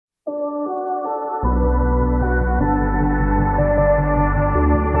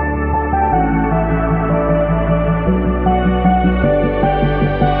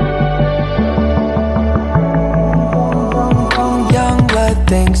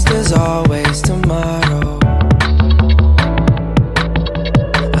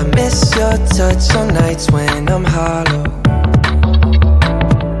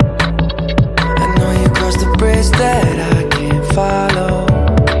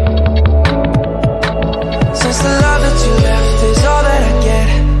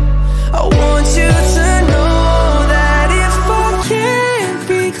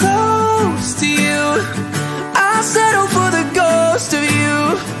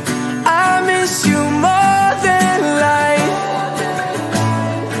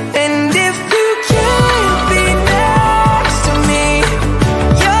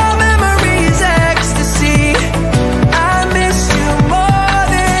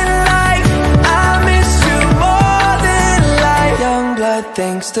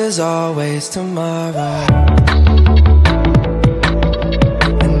thinks there's always tomorrow.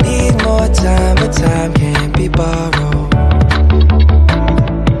 I need more time, but time can't be borrowed.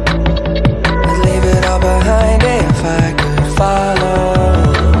 I'd leave it all behind if I could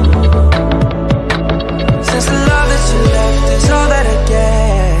follow. Since the love that you left is all that I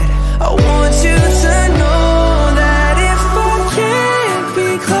get, I want you to know that if I can't be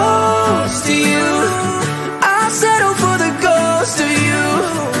close to you, I'll settle for the ghost of you.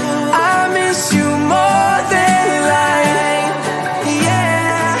 I miss you more than life,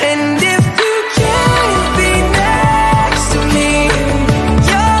 yeah. And if you can't be next to me,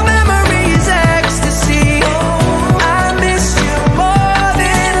 your memory is ecstasy. I miss you more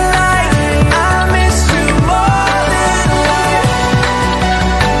than life. I miss you more than life.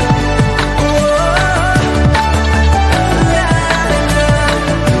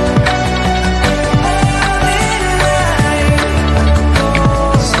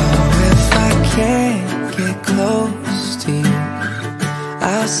 So if I can't get close to you,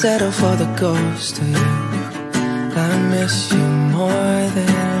 I'll settle for the ghost of you. I miss you more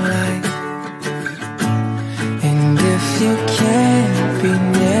than life. And if you can't be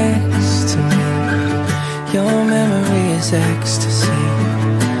next to me, your memory is ecstasy.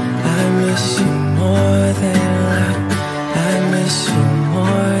 I miss you more than life. I miss you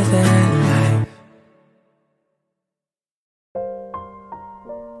more than life.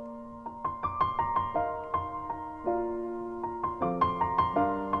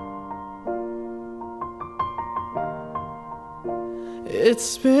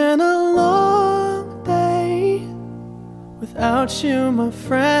 It's been a long day without you, my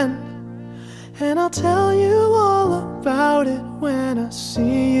friend, and I'll tell you all about it when I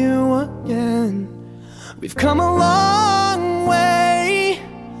see you again. We've come a long way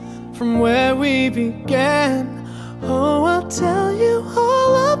from where we began. Oh, I'll tell you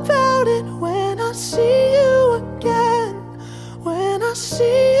all about it when I see you again. When I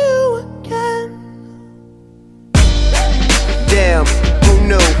see you again. Damn, who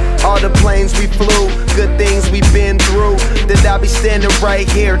knew? All the planes we flew, good things we've been through, that I'll be standing right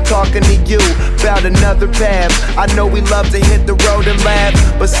here talking to you about another path. I know we love to hit the road and laugh,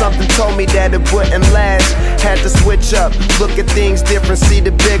 but something told me that it wouldn't last. Had to switch up, look at things different, see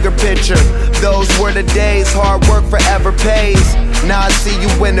the bigger picture. Those were the days, hard work forever pays. Now I see you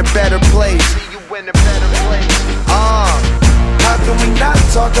in a better place. How can we not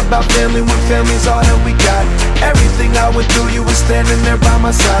talk about family when family's all that we got? Everything I went through, you were standing there by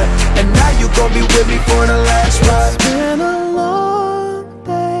my side, and now you gon' be with me for the last ride. It's been a long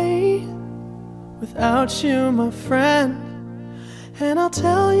day without you, my friend, and I'll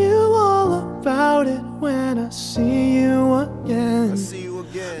tell you all about it when I see you again.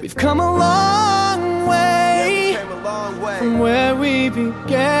 We've come a long way, from where we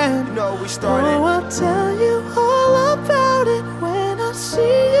began. You know we started. Oh, I'll tell you all about it when I see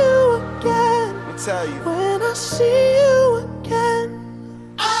you again. Let me tell you. When I see you again.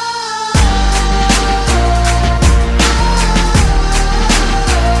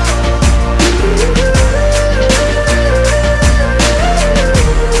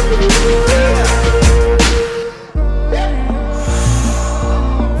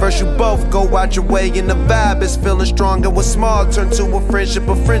 First you both go out your way and the vibe is feeling strong, and what's small turn to a friendship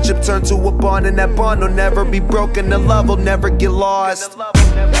turn to a bond, and that bond will never be broken, the love will never get lost.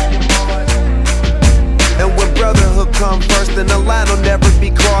 And when brotherhood come first, then the line will never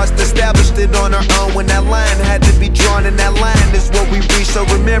be crossed. Established it on our own when that line had to be drawn, and that line is what we reach, so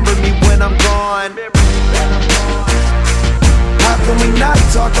remember me when I'm gone. How can we not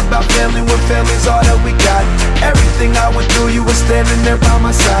talk about family when family's all that we got? Everything I went through, you were standing there by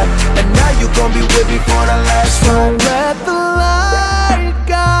my side, and now you gon' be with me for the last ride. Don't let the light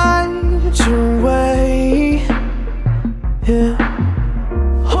guide your way, yeah.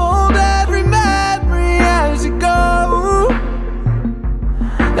 Hold every memory as you go,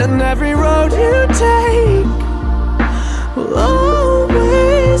 and every road you take will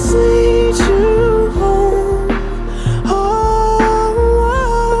always lead you home. Oh,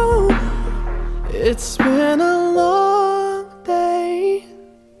 it's been a long day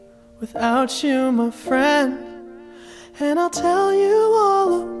without you, my friend, and I'll tell you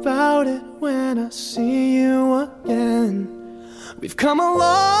all about it when I see you again. We've come a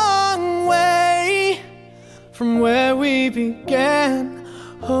long way from where we began.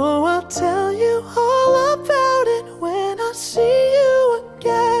 Oh, I'll tell you all about it when I see you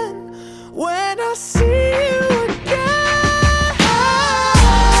again. When I see you again.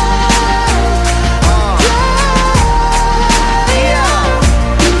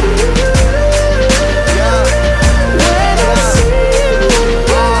 When I see you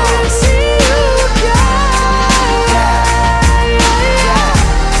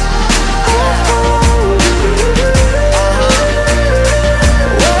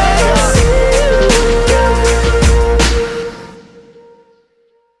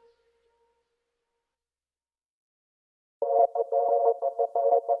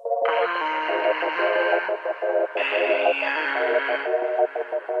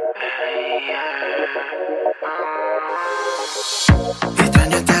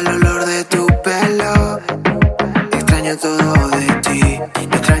Extraño hasta el olor de tu pelo, extraño todo de ti,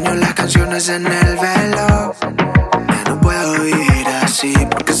 extraño las canciones en el velo. Ya no puedo vivir así.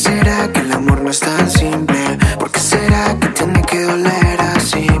 ¿Por qué será que el amor no es tan simple? ¿Por qué será que tiene que doler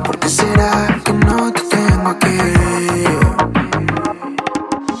así? ¿Por qué será que no te tengo aquí?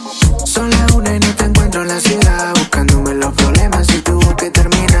 Son las 1 y no te encuentro en la ciudad, buscándome los problemas y tuvo que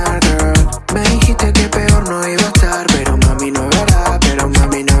terminar, girl. Me dijiste que peor no iba a estar, pero mami no es verdad, pero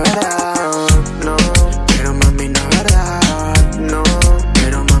mami no es verdad, no. Pero mami no es verdad, no.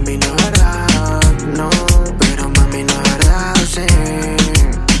 Pero mami no es verdad, no. Pero mami no es verdad, sí.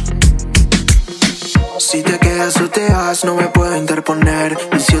 Si te quedas o te vas, no me puedo interponer.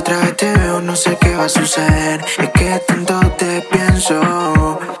 Y si otra vez te veo, no sé qué va a suceder. Es que tanto te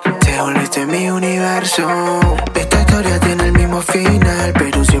pienso, te volviste mi universo. Esta historia tiene el mismo final,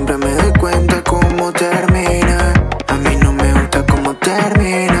 pero siempre me doy cuenta cómo termina. A mí no me gusta cómo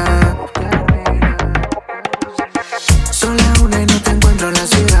termina. Son las 1 y no te encuentro en la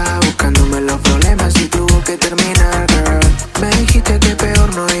ciudad, buscándome los problemas y tuvo que terminar, girl. Me dijiste que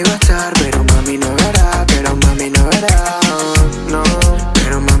peor no iba a estar, pero mami no es verdad, pero mami no es verdad, no.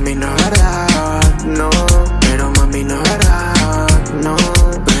 Pero mami no es verdad, no. Pero mami no es verdad, no.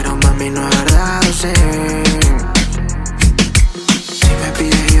 Pero mami no es verdad, sí. Si me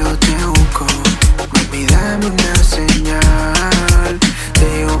pides yo te busco, mami dame una señal.